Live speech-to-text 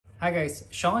Hi guys,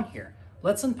 Sean here.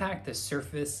 Let's unpack the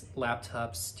Surface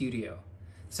Laptop Studio.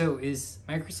 So is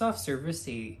Microsoft Surface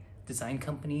a design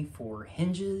company for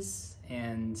hinges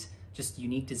and just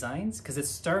unique designs? Because it's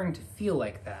starting to feel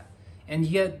like that. And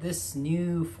yet this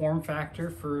new form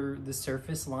factor for the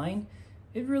Surface line,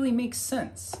 it really makes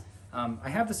sense. I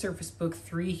have the Surface Book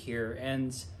 3 here,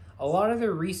 and a lot of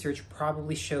their research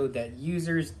probably showed that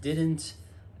users didn't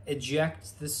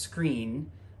eject the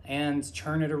screen and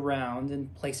turn it around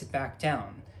and place it back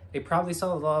down. They probably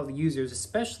saw a lot of the users,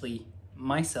 especially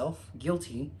myself,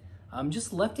 guilty,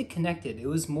 just left it connected. It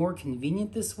was more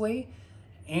convenient this way,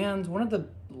 and one of the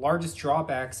largest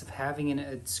drawbacks of having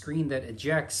a screen that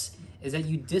ejects is that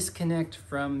you disconnect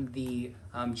from the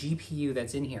GPU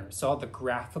that's in here. So all the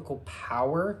graphical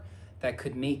power that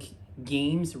could make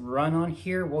games run on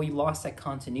here, well, you lost that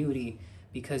continuity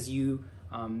because you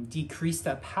decreased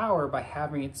that power by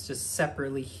having it just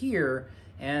separately here,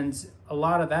 and a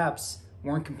lot of apps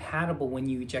weren't compatible when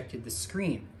you ejected the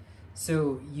screen.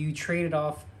 So you traded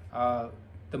off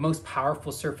the most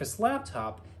powerful Surface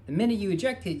laptop. The minute you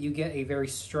eject it, you get a very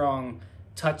strong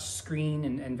touch screen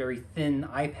and very thin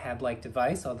iPad-like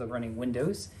device, although running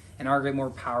Windows, and arguably more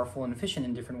powerful and efficient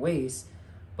in different ways,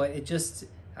 but it just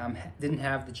didn't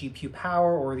have the GPU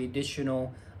power or the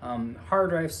additional hard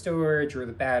drive storage or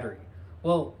the battery.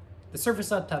 Well, the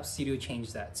Surface Laptop Studio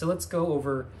changed that. So let's go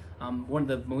over one of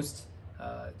the most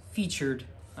featured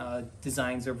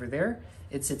designs over there.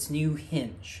 It's its new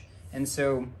hinge. And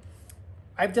so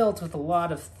I've dealt with a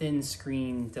lot of thin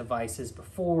screen devices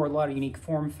before, a lot of unique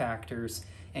form factors,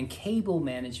 and cable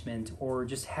management or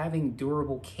just having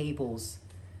durable cables,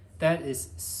 that is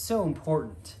so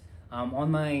important.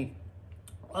 On my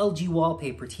LG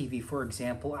wallpaper TV, for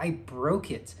example, I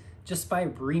broke it just by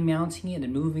remounting it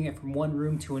and moving it from one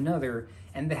room to another,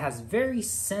 and it has very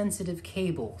sensitive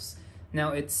cables.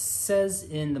 Now, it says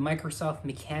in the Microsoft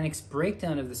Mechanics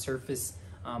breakdown of the Surface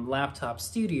Laptop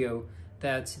Studio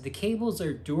that the cables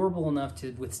are durable enough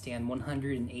to withstand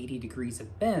 180 degrees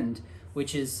of bend,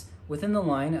 which is within the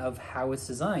line of how it's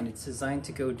designed. It's designed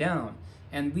to go down.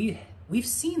 And we've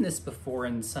seen this before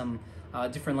in some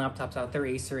different laptops out there,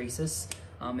 Acer, Asus,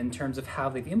 in terms of how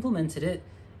they've implemented it.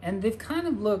 And they've kind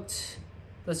of looked,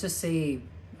 let's just say,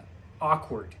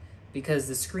 awkward, because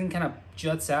the screen kind of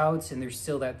juts out and there's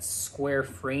still that square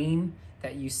frame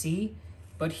that you see.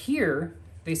 But here,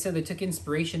 they said they took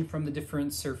inspiration from the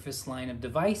different Surface line of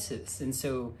devices. And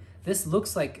so this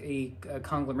looks like a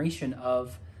conglomeration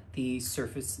of the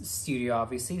Surface Studio,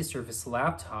 obviously, the Surface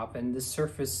Laptop, and the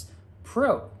Surface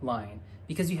Pro line,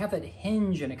 because you have that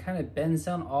hinge and it kind of bends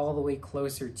down all the way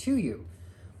closer to you.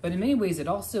 But in many ways, it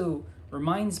also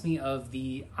reminds me of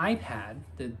the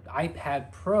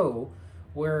iPad Pro,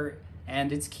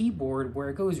 and its keyboard, where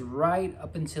it goes right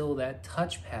up until that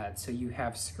touchpad. So you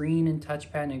have screen and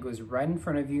touchpad and it goes right in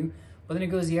front of you, but then it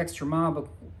goes the extra mile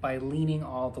by leaning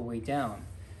all the way down.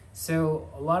 So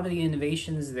a lot of the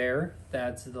innovations there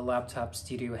that the Laptop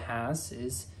Studio has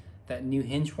is that new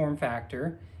hinge form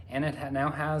factor, and it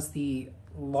now has the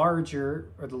larger,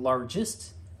 or the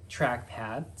largest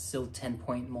trackpad, still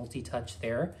 10-point multi-touch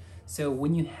there. So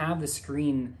when you have the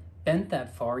screen bent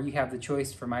that far, you have the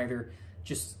choice from either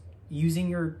just using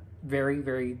your very,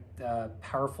 very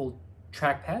powerful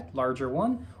trackpad, larger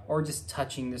one, or just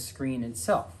touching the screen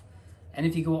itself. And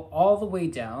if you go all the way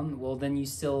down, well, then you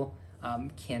still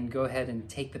can go ahead and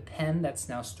take the pen that's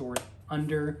now stored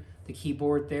under the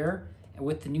keyboard there, and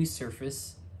with the new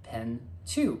Surface Pen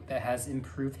 2 that has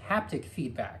improved haptic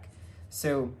feedback.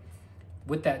 So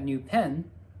with that new pen,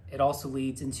 it also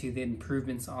leads into the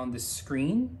improvements on the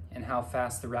screen and how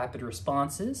fast the rapid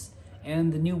response is,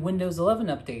 and the new Windows 11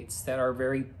 updates that are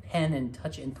very pen and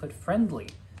touch input friendly.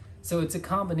 So it's a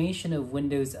combination of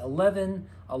Windows 11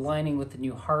 aligning with the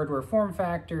new hardware form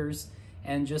factors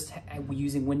and just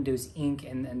using Windows Ink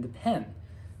and the pen.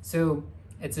 So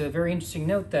it's a very interesting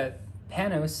note that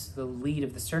Panos, the lead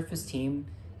of the Surface team,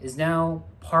 is now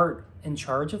in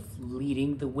charge of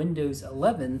leading the Windows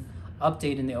 11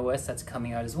 update in the OS that's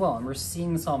coming out as well. And we're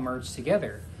seeing this all merge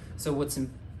together. So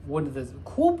one of the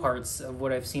cool parts of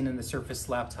what I've seen in the Surface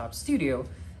Laptop Studio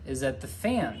is that the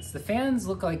fans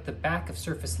look like the back of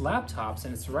Surface laptops,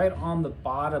 and it's right on the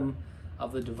bottom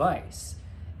of the device.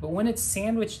 But when it's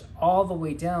sandwiched all the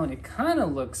way down, it kind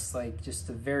of looks like just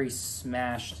a very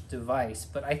smashed device.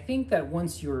 But I think that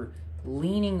once you're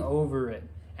leaning over it,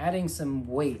 adding some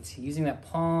weight, using that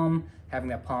palm, having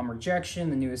that palm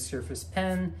rejection, the newest Surface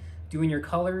Pen, doing your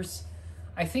colors,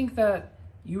 I think that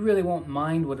you really won't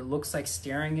mind what it looks like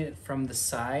staring at it from the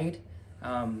side,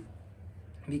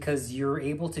 because you're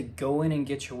able to go in and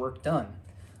get your work done.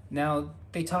 Now,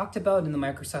 they talked about in the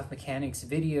Microsoft Mechanics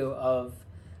video of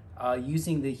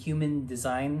using the Human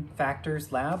Design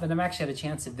Factors lab, and I've actually had a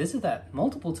chance to visit that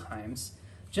multiple times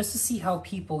just to see how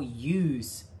people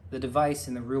use the device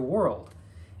in the real world.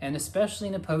 And especially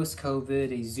in a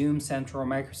post-COVID, a Zoom central,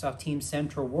 Microsoft Teams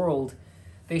central world,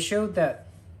 they showed that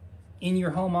in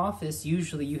your home office,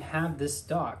 usually you have this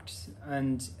docked.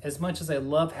 And as much as I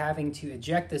love having to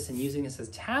eject this and using this as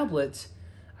a tablet,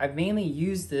 I've mainly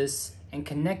used this and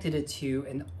connected it to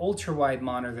an ultra-wide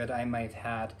monitor that I might have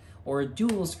had, or a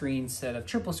dual screen setup,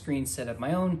 triple screen setup,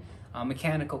 my own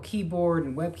mechanical keyboard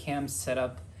and webcam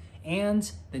setup,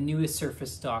 and the newest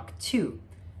Surface Dock 2.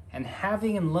 And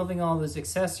having and loving all those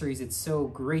accessories, it's so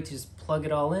great to just plug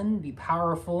it all in, be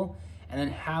powerful, and then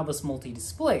have this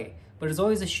multi-display. But it's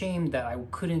always a shame that I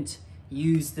couldn't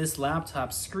use this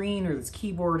laptop screen or this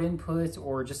keyboard input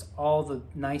or just all the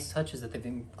nice touches that they've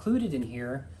included in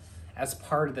here as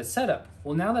part of the setup.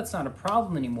 Well, now that's not a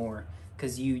problem anymore,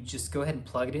 because you just go ahead and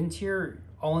plug it into your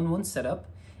all-in-one setup,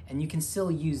 and you can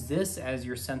still use this as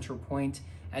your central point,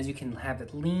 as you can have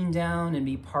it lean down and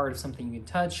be part of something you can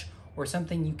touch or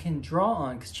something you can draw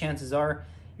on, because chances are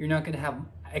you're not going to have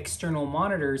external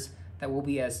monitors that will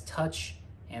be as touch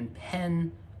and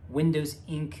pen, Windows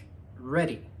Ink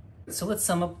ready. So let's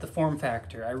sum up the form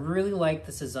factor. I really like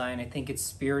this design. I think it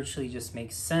spiritually just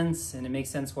makes sense, and it makes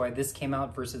sense why this came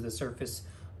out versus the Surface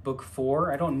Book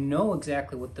 4. I don't know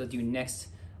exactly what they'll do next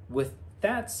with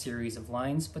that series of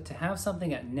lines, but to have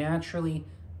something that naturally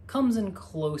comes in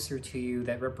closer to you,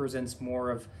 that represents more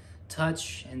of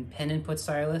touch and pen input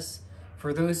stylus.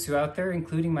 For those who out there,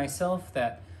 including myself,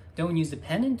 that don't use the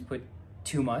pen input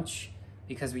too much,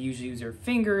 because we usually use our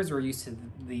fingers, we're used to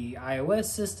the iOS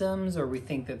systems, or we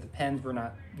think that the pens, we're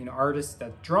not, artists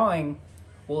that drawing.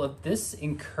 Well, if this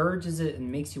encourages it and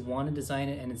makes you want to design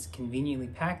it and it's conveniently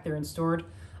packed there and stored,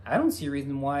 I don't see a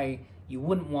reason why you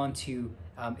wouldn't want to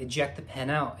eject the pen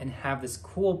out and have this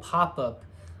cool pop-up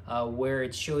where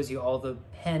it shows you all the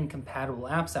pen compatible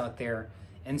apps out there,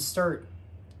 and start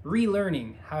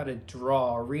relearning how to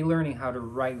draw, relearning how to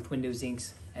write with Windows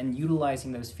Inks, and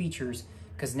utilizing those features,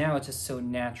 because now it's just so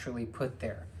naturally put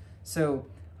there. So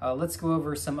let's go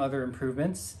over some other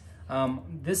improvements.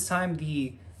 This time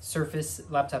the Surface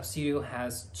Laptop Studio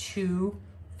has 2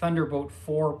 Thunderbolt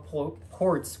 4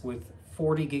 ports with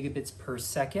 40 gigabits per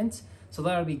second. So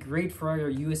that'll be great for all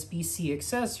your USB-C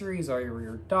accessories, all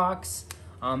your docks.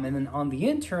 And then on the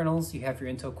internals, you have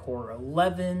your Intel Core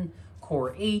 11,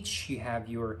 Core H, you have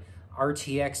your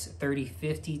RTX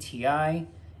 3050 Ti,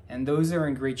 and those are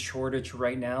in great shortage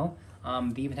right now.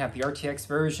 They even have the RTX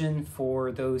version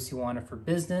for those who want it for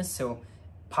business, so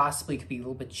possibly could be a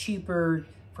little bit cheaper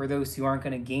for those who aren't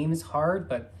going to game as hard,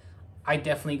 but I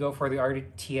definitely go for the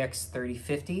RTX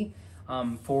 3050.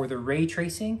 For the ray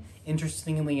tracing,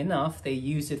 interestingly enough, they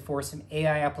used it for some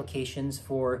AI applications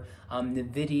for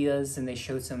NVIDIA's, and they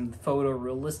showed some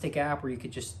photorealistic app where you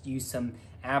could just use some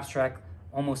abstract,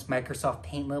 almost Microsoft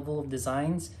Paint level of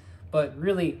designs. But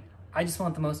really, I just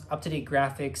want the most up-to-date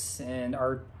graphics, and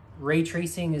our ray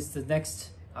tracing is the next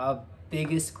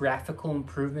biggest graphical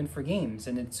improvement for games,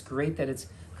 and it's great that it's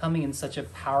coming in such a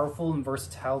powerful and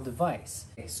versatile device.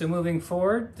 Okay, so moving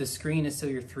forward, the screen is still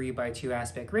your 3:2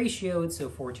 aspect ratio. It's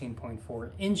still 14.4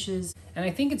 inches. And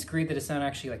I think it's great that it's not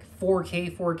actually like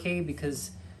 4K,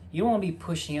 because you don't want to be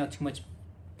pushing out too much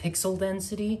pixel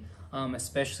density,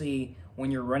 especially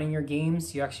when you're running your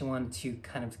games. You actually want to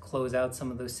kind of close out some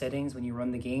of those settings when you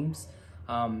run the games.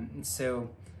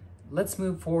 So let's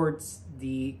move forward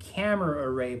the camera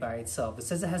array by itself. It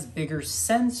says it has bigger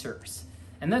sensors.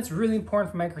 And that's really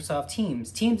important for Microsoft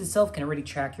Teams. Teams itself can already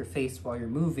track your face while you're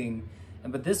moving,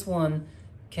 but this one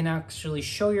can actually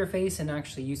show your face and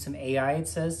actually use some AI, it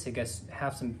says, to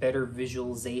have some better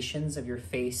visualizations of your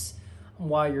face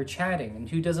while you're chatting. And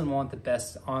who doesn't want the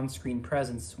best on-screen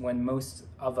presence when most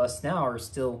of us now are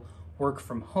still work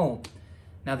from home?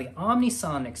 Now the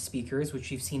Omnisonic speakers,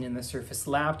 which you've seen in the Surface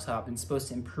laptop and supposed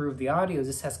to improve the audio,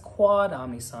 this has quad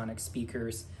Omnisonic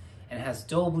speakers, and it has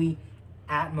Dolby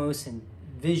Atmos and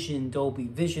Dolby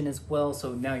Vision as well.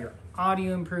 So now your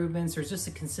audio improvements, there's just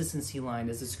a consistency line.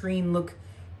 Does the screen look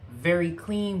very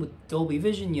clean with Dolby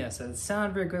Vision? Yes. Does it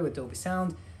sound very great with Dolby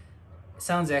Sound? It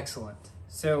sounds excellent.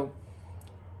 So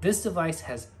this device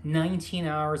has 19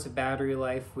 hours of battery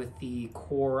life with the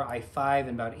Core i5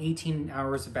 and about 18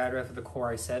 hours of battery life with the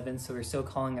Core i7. So they're still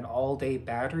calling it all-day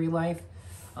battery life.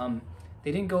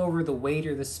 They didn't go over the weight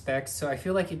or the specs, so I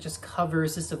feel like it just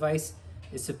covers. This device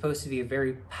is supposed to be a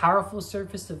very powerful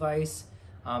Surface device,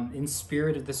 in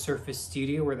spirit of the Surface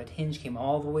Studio, where that hinge came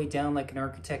all the way down like an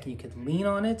architect and you could lean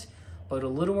on it. but a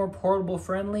little more portable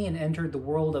friendly and entered the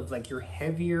world of like your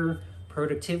heavier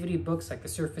productivity books like the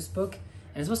Surface Book,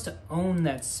 and it's supposed to own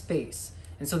that space.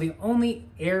 And so the only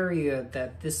area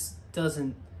that this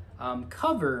doesn't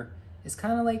cover is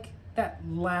kind of like that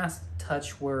last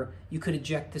touch where you could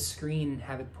eject the screen and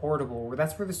have it portable, where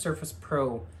that's where the Surface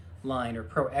Pro line or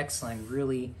Pro X line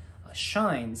really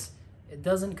shines. It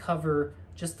doesn't cover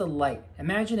just the light.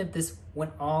 Imagine if this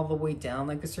went all the way down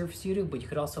like the Surface Studio, but you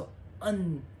could also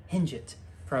unhinge it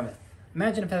from it.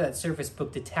 Imagine if I had that Surface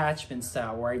Book detachment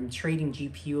style where I'm trading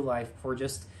GPU life for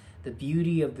just the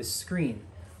beauty of the screen.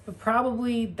 But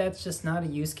probably that's just not a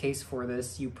use case for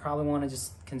this. You probably want to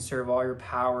just conserve all your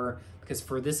power, because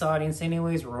for this audience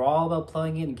anyways, we're all about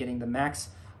plugging in and getting the max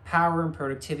power and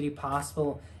productivity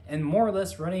possible, and more or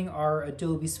less running our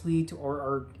Adobe suite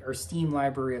or our Steam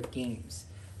library of games.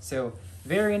 So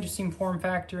very interesting form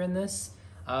factor in this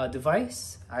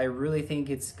device. I really think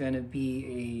it's going to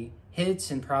be a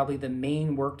hit and probably the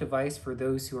main work device for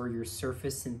those who are your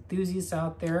Surface enthusiasts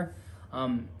out there.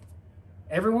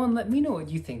 Everyone, let me know what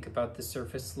you think about the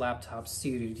Surface Laptop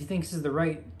Studio. Do you think this is the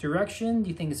right direction? Do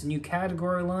you think it's a new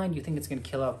category line? Do you think it's going to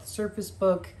kill out the Surface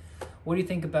Book? What do you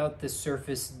think about the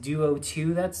Surface Duo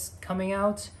 2 that's coming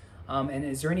out? And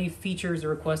is there any features or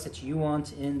requests that you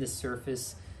want in the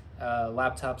Surface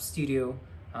Laptop Studio,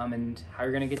 and how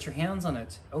you're going to get your hands on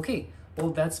it? Okay,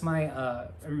 well, that's my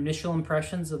initial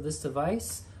impressions of this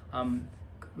device.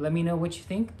 Let me know what you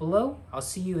think below. I'll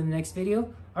see you in the next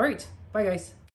video. All right, bye guys.